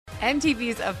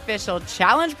MTV's official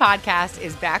Challenge podcast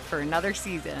is back for another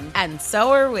season. And so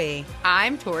are we.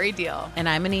 I'm Tori Deal. And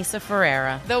I'm Anissa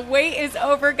Ferreira. The wait is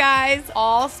over, guys.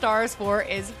 All Stars 4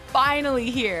 is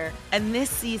finally here. And this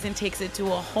season takes it to a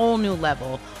whole new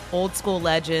level. Old school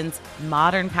legends,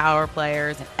 modern power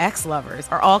players, and ex-lovers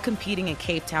are all competing in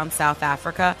Cape Town, South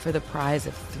Africa for the prize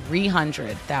of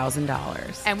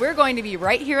 $300,000. And we're going to be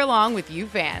right here along with you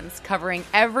fans, covering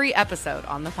every episode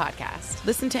on the podcast.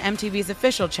 Listen to MTV's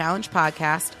official Challenge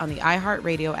podcast on the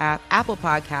iHeartRadio app, Apple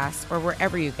Podcasts, or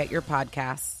wherever you get your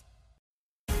podcasts.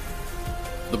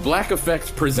 The Black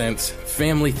Effect presents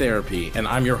Family Therapy, and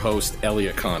I'm your host,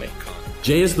 Elliot Connie.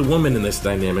 Jay is the woman in this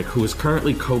dynamic who is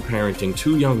currently co-parenting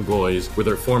 2 young boys with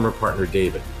her former partner,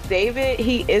 David. David,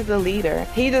 he is a leader.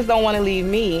 He just don't want to leave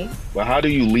me. But how do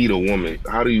you lead a woman?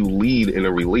 How do you lead in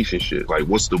a relationship? Like,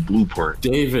 what's the blueprint?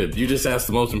 David, you just asked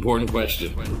the most important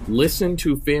question. Listen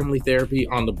to Family Therapy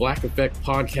on the Black Effect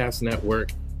Podcast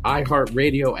Network,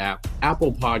 iHeartRadio app,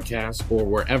 Apple Podcasts, or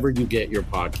wherever you get your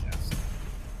podcasts.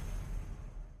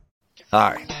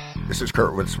 Hi, this is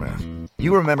Kurtwood Smith.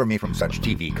 You remember me from such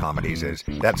TV comedies as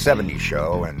That 70s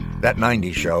Show and That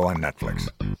 90s Show on Netflix.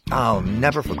 I'll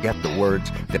never forget the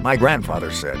words that my grandfather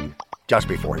said just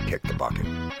before he kicked the bucket.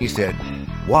 He said,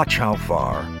 "Watch how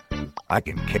far I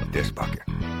can kick this bucket."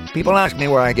 People ask me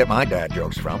where I get my dad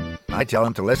jokes from. I tell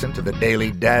them to listen to the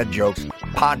Daily Dad Jokes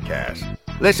podcast.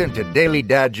 Listen to Daily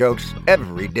Dad Jokes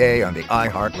every day on the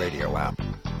iHeartRadio app,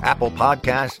 Apple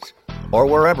Podcasts, or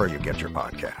wherever you get your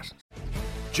podcasts.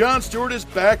 Jon Stewart is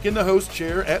back in the host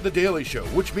chair at The Daily Show,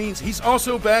 which means he's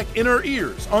also back in our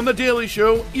ears on The Daily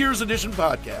Show Ears Edition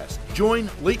podcast. Join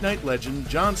late-night legend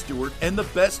Jon Stewart and the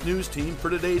best news team for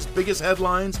today's biggest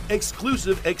headlines,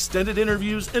 exclusive extended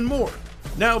interviews, and more.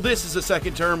 Now this is a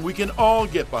second term we can all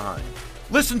get behind.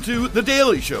 Listen to The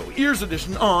Daily Show Ears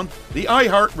Edition on the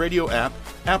iHeartRadio app,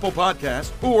 Apple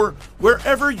Podcasts, or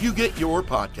wherever you get your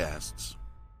podcasts.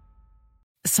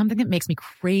 Something that makes me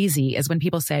crazy is when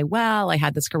people say, well, I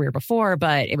had this career before,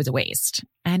 but it was a waste.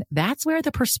 And that's where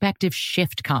the perspective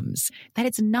shift comes, that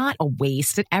it's not a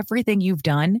waste, that everything you've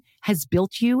done has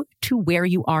built you to where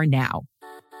you are now.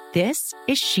 This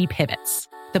is She Pivots,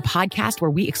 the podcast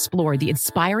where we explore the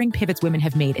inspiring pivots women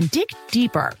have made and dig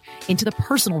deeper into the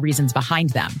personal reasons behind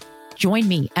them. Join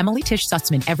me, Emily Tish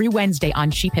Sussman, every Wednesday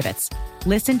on She Pivots.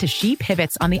 Listen to She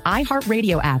Pivots on the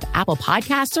iHeartRadio app, Apple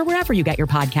Podcasts, or wherever you get your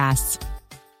podcasts.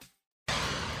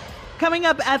 Coming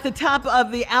up at the top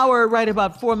of the hour, right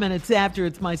about 4 minutes after,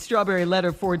 it's my strawberry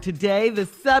letter for today. The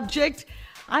subject,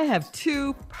 I have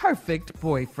 2 perfect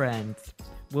boyfriends.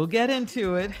 We'll get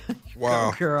into it. Wow.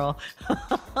 Go, girl.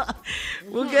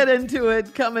 We'll get into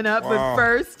it coming up. Wow. But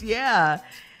first, it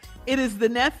is the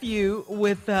nephew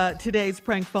with today's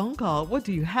prank phone call. What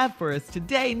do you have for us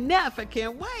today? Neff, I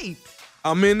can't wait.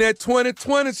 I'm in that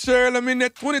 2020, Cheryl. I'm in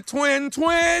that 2020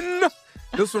 twin.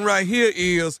 This one right here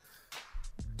is,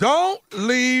 don't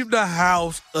leave the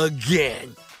house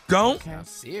again. Don't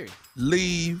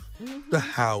leave the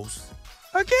house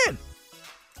again.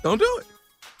 Don't do it.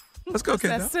 Let's go,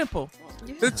 Ken. That's simple.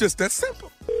 It's just that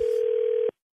simple.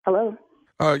 Hello.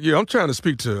 Yeah, I'm trying to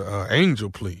speak to Angel,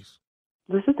 please.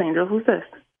 This is Angel. Who's this?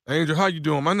 Angel, how you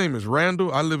doing? My name is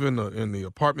Randall. I live in the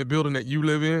apartment building that you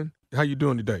live in. How you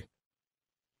doing today?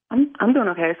 I'm doing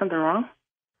okay. Something wrong?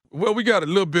 Well, we got a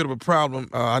little bit of a problem.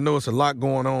 I know it's a lot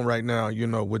going on right now,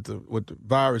 with the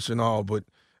virus and all, but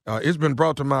it's been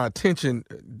brought to my attention.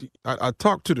 I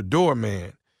talked to the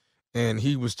doorman, and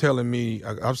he was telling me,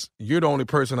 you're the only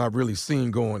person I've really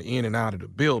seen going in and out of the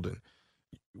building.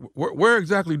 Where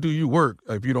exactly do you work,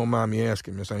 if you don't mind me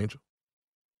asking, Miss Angel?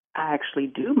 I actually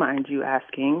do mind you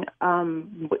asking.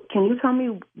 Can you tell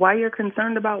me why you're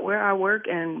concerned about where I work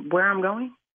and where I'm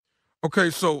going?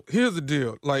 Okay, so here's the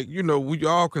deal. We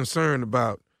all concerned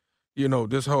about,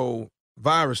 this whole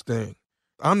virus thing.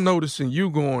 I'm noticing you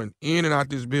going in and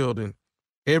out this building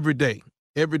every day.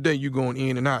 Every day you going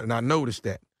in and out, and I noticed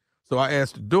that. So I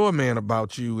asked the doorman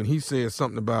about you, and he said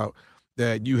something about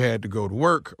that you had to go to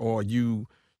work, or you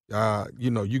got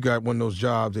one of those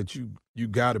jobs that you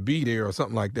got to be there or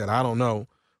something like that. I don't know,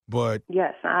 but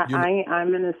yes,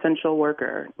 I'm an essential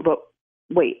worker. But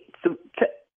wait, so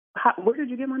where did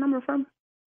you get my number from?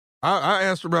 I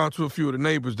asked around to a few of the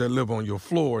neighbors that live on your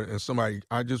floor, and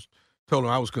I just told them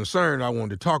I was concerned. I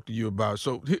wanted to talk to you about it.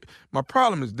 So my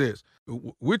problem is this: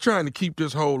 we're trying to keep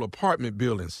this whole apartment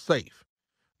building safe,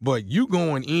 but you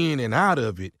going in and out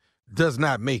of it does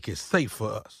not make it safe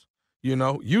for us.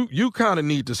 You kind of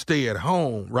need to stay at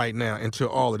home right now until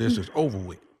all of this is over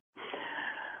with.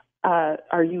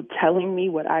 Are you telling me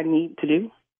what I need to do?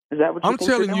 Is that what I'm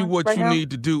telling you what you need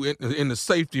to do in the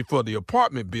safety for the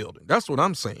apartment building. That's what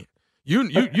I'm saying. You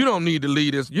don't need to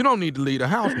lead this. You don't need to lead a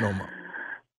house no more.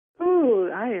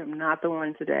 Ooh, I am not the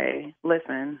one today.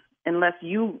 Listen, unless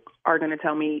you are going to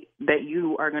tell me that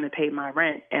you are going to pay my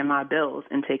rent and my bills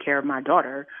and take care of my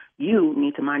daughter, you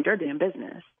need to mind your damn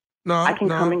business. No, I can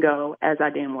come and go as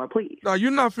I damn well please. No, you're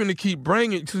not finna keep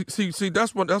bringing. See,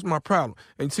 that's my problem.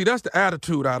 And see, that's the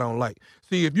attitude I don't like.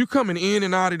 See, if you coming in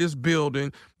and out of this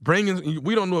building,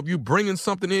 we don't know if you bringing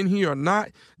something in here or not.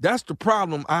 That's the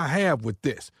problem I have with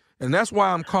this, and that's why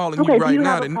I'm calling you right now. Okay, do you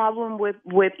have a problem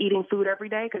with eating food every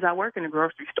day? Because I work in a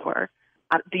grocery store.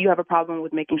 Do you have a problem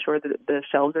with making sure that the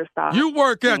shelves are stocked? You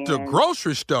work at the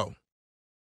grocery store.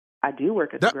 I do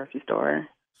work at the grocery store.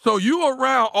 So you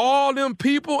around all them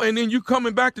people, and then you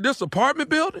coming back to this apartment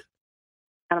building?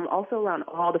 And I'm also around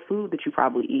all the food that you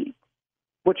probably eat.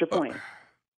 What's your point?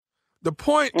 The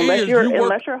point unless is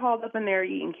unless you're hauled up in there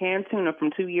eating canned tuna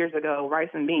from 2 years ago, rice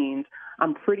and beans,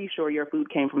 I'm pretty sure your food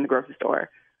came from the grocery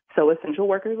store. So essential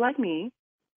workers like me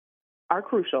are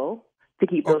crucial to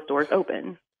keep those stores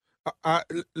open.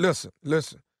 Listen.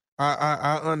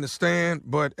 I understand,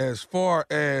 but as far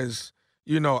as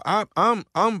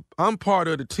I'm part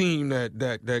of the team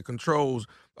that controls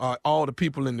all the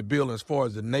people in the building as far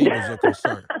as the neighbors are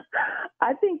concerned.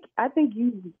 I think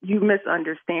you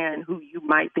misunderstand who you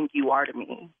might think you are to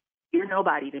me. You're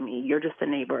nobody to me. You're just a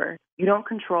neighbor. You don't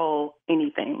control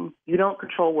anything. You don't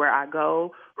control where I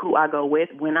go, who I go with,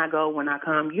 when I go, when I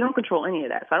come. You don't control any of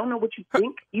that. So I don't know what you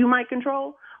think you might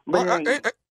control. But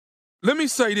let me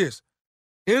say this.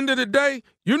 End of the day,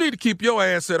 you need to keep your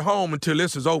ass at home until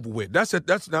this is over with. That's it.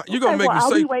 That's not. You're gonna make me say.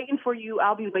 I'll be waiting for you.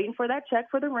 I'll be waiting for that check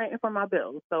for the rent and for my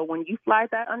bills. So when you slide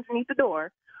that underneath the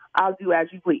door, I'll do as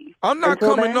you please. I'm not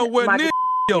coming nowhere near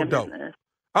your door.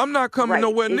 I'm not coming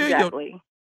nowhere near your.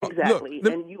 Exactly.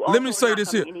 Look, and you let me say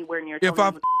this here.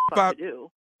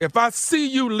 If I see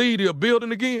you leave the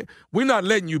building again, we're not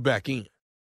letting you back in.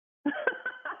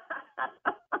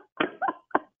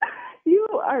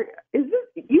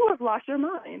 You have lost your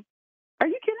mind. Are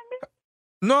you kidding me?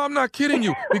 No, I'm not kidding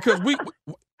you. Because we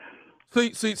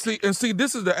see,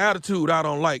 this is the attitude I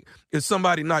don't like. Is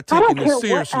somebody not taking this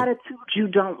seriously? I don't care what attitude you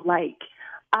don't like.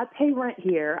 I pay rent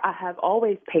here. I have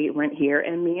always paid rent here,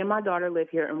 and me and my daughter live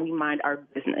here, and we mind our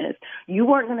business. You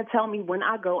weren't going to tell me when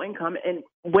I go and come and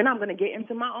when I'm going to get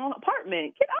into my own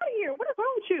apartment. Get out of here. What is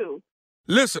wrong with you?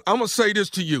 Listen, I'm going to say this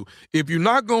to you. If you're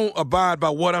not going to abide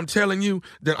by what I'm telling you,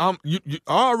 then you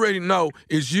already know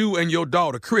it's you and your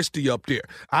daughter, Christy, up there.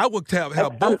 I would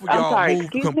have both of y'all move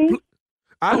completely.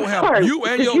 I will have you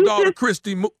and your daughter,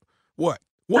 Christy, move. What?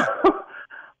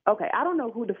 Okay, I don't know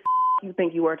who the you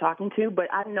think you are talking to,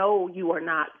 but I know you are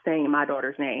not saying my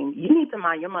daughter's name. You need to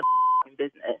mind your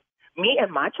business. Me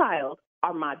and my child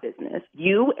are my business.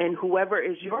 You and whoever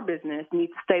is your business need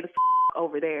to stay the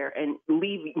over there and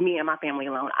leave me and my family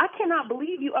alone. I cannot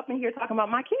believe you up in here talking about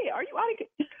my kid. Are you out of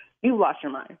here? You lost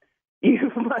your mind.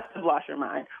 You must have lost your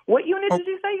mind. What unit did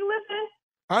you say you lived in?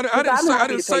 I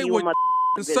didn't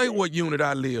say what unit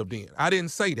I lived in. I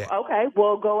didn't say that. Okay,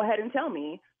 well, go ahead and tell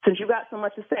me. Since you got so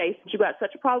much to say, since you got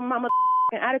such a problem with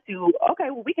my attitude, okay,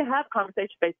 well, we can have a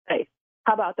conversation face to face.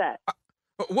 How about that?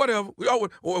 Whatever.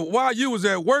 While you was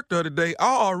at work the other day, I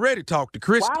already talked to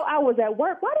Christy. While I was at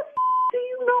work? Why the do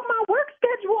you know my work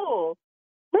schedule?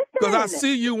 Because I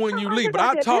see you when you leave. But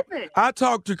I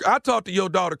talked to your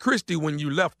daughter Christy when you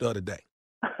left the other day.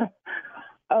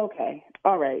 Okay.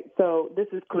 All right. So this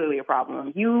is clearly a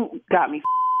problem. You got me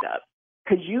up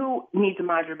because you need to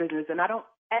mind your business, and I don't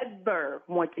ever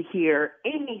want to hear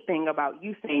anything about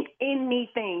you saying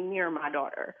anything near my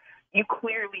daughter. You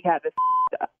clearly have it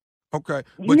up. Okay.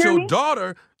 But your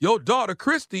daughter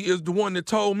Christy is the one that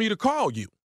told me to call you.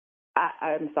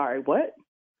 I'm sorry, what?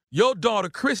 Your daughter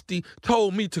Christy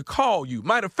told me to call you.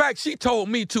 Matter of fact, she told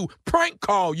me to prank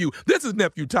call you. This is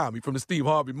Nephew Tommy from the Steve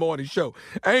Harvey Morning Show.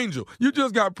 Angel, you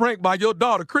just got pranked by your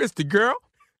daughter Christy, girl.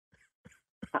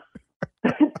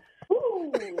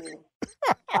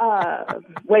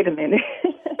 Wait a minute.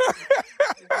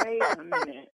 Wait a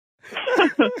minute.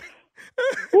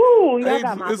 Ooh, y'all Angel,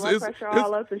 got my blood pressure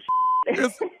all up and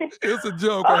It's a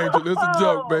joke, Angel. It's a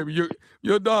joke, baby.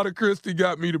 Your daughter Christy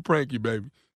got me to prank you, baby.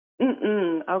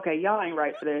 Okay, y'all ain't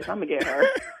right for this. I'm gonna get her.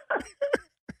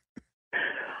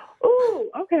 Ooh,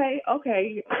 okay.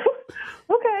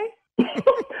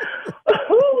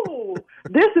 Ooh,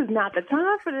 this is not the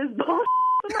time for this bullshit.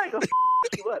 Somebody gonna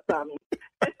you up, Tommy.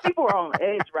 People are on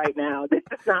edge right now. This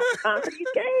is not the time for these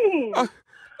games.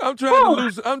 I'm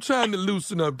trying to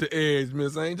loosen up the edge,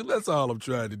 Miss Angel. That's all I'm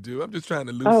trying to do. I'm just trying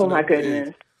to loosen up the edge. Oh my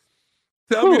goodness.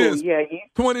 Tell me this.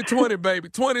 2020, baby.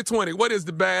 2020. What is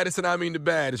the baddest, and I mean the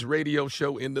baddest, radio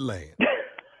show in the land?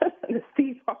 The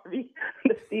Steve Harvey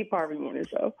Steve Harvey Morning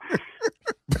Show.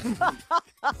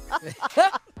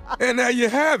 And there you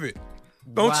have it.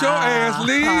 Don't your ass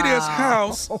leave this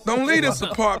house. Don't leave this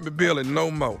apartment building no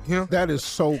more. Yeah? That is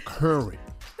so current.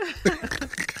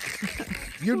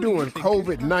 You're doing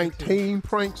COVID-19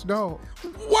 pranks, dog?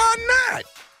 Why not?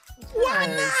 Why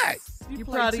not? You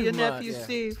proud of your nephew,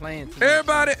 Steve?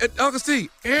 Everybody, Uncle Steve,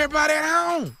 everybody at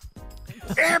home.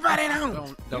 Everybody at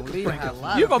home. Don't leave the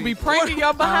house. You're going to be pranking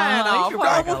your behind off.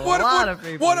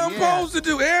 What I'm supposed to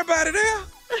do? Everybody there?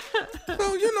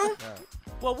 So, you know.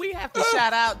 Well, we have to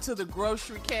shout out to the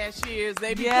grocery cashiers.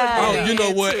 They be Oh, you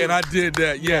know what? And I did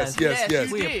that. Yes.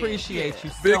 We appreciate you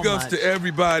so Big ups much. to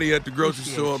everybody at the grocery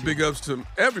store. Big ups to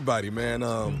everybody, man.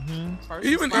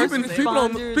 Even people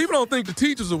don't think the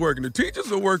teachers are working. The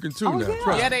teachers are working too now.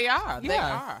 Yeah. Yeah, they are.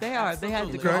 They are. They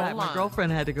had to go back. My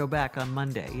girlfriend had to go back on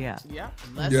Monday. Yeah.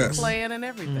 Lesson plan and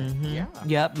everything. Yeah.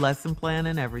 Yep. Lesson plan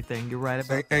and everything. You're right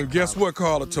about that. And guess what,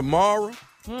 Carla? Tomorrow.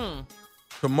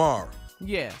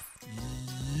 Yes.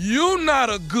 You're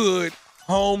not a good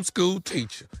homeschool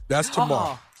teacher. That's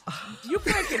tomorrow. You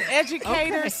pranking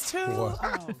educators too?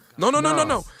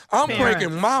 No. I'm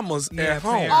pranking mamas at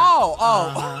home.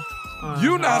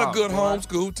 You're not a good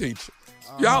homeschool teacher.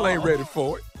 Y'all ain't ready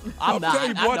for it. I'm not. Tell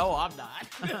you what, I know I'm not.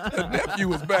 The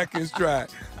nephew is back in stride.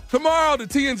 Tomorrow, the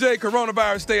T&J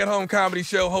Coronavirus Stay-at-Home Comedy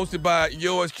Show hosted by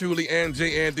yours truly and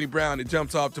J. Anthony Brown. It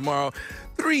jumps off tomorrow,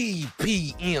 3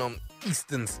 p.m.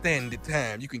 Eastern Standard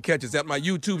Time. You can catch us at my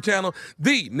YouTube channel,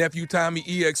 The Nephew Tommy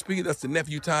EXP. That's the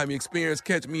Nephew Tommy Experience.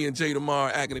 Catch me and Jay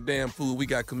tomorrow acting a damn fool. We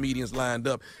got comedians lined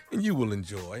up, and you will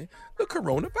enjoy the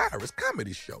Coronavirus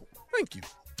Comedy Show. Thank you.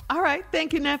 All right.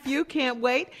 Thank you, nephew. Can't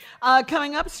wait.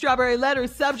 Coming up, Strawberry Letter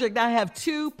subject, I have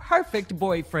 2 perfect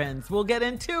boyfriends. We'll get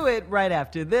into it right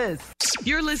after this.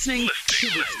 You're listening to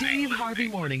the Steve Harvey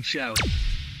Morning Show.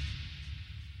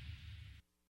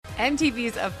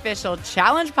 MTV's official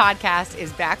Challenge podcast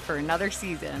is back for another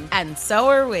season. And so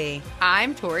are we.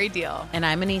 I'm Tori Deal. And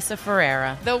I'm Anissa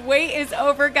Ferreira. The wait is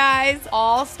over, guys.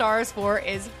 All Stars 4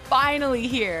 is finally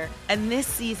here. And this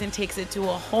season takes it to a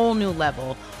whole new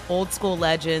level. Old school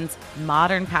legends,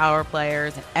 modern power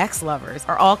players, and ex-lovers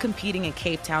are all competing in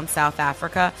Cape Town, South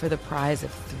Africa for the prize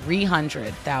of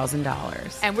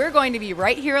 $300,000. And we're going to be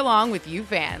right here along with you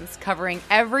fans, covering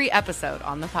every episode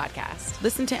on the podcast.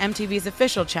 Listen to MTV's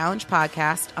official Challenge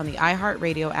podcast on the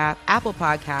iHeartRadio app, Apple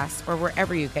Podcasts, or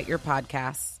wherever you get your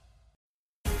podcasts.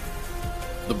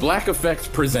 The Black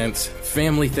Effect presents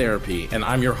Family Therapy, and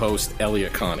I'm your host,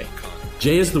 Elliot Connie.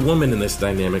 Jay is the woman in this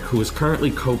dynamic who is currently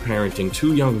co-parenting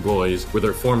 2 young boys with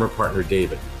her former partner,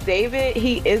 David. David,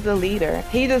 he is a leader.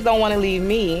 He just don't want to leave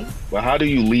me. But how do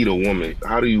you lead a woman?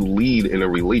 How do you lead in a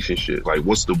relationship? Like,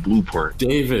 what's the blueprint?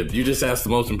 David, you just asked the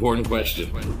most important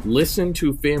question. Listen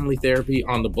to Family Therapy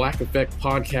on the Black Effect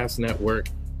Podcast Network,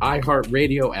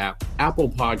 iHeartRadio app, Apple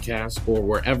Podcasts, or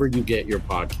wherever you get your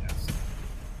podcasts.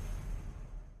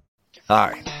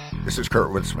 Hi, this is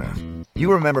Kurtwood Smith.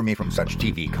 You remember me from such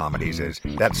TV comedies as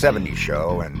That 70s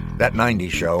Show and That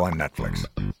 90s Show on Netflix.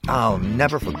 I'll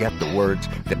never forget the words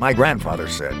that my grandfather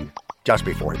said just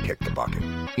before he kicked the bucket.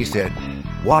 He said,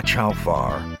 "Watch how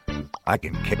far I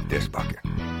can kick this bucket."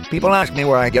 People ask me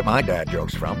where I get my dad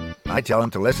jokes from. I tell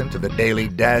them to listen to the Daily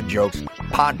Dad Jokes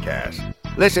podcast.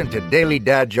 Listen to Daily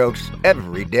Dad Jokes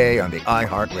every day on the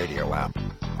iHeartRadio app,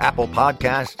 Apple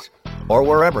Podcasts, or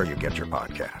wherever you get your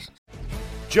podcasts.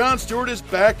 Jon Stewart is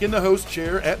back in the host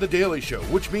chair at The Daily Show,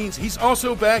 which means he's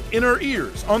also back in our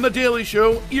ears on The Daily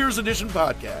Show Ears Edition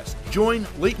podcast. Join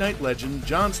late-night legend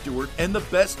Jon Stewart and the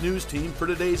best news team for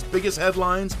today's biggest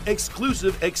headlines,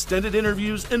 exclusive extended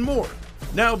interviews, and more.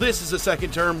 Now this is a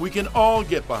second term we can all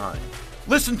get behind.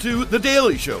 Listen to The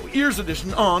Daily Show Ears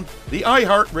Edition on the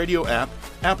iHeartRadio app,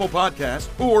 Apple Podcasts,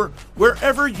 or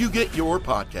wherever you get your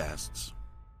podcasts.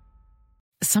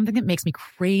 Something that makes me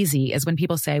crazy is when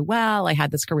people say, well, I had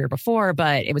this career before,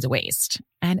 but it was a waste.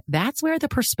 And that's where the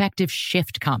perspective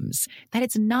shift comes, that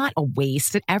it's not a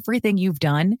waste, that everything you've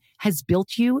done has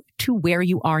built you to where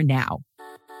you are now.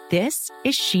 This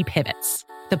is She Pivots,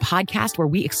 the podcast where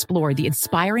we explore the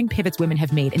inspiring pivots women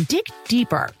have made and dig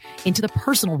deeper into the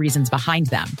personal reasons behind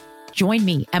them. Join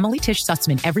me, Emily Tish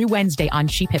Sussman, every Wednesday on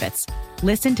She Pivots.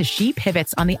 Listen to She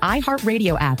Pivots on the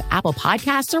iHeartRadio app, Apple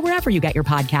Podcasts, or wherever you get your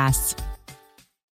podcasts.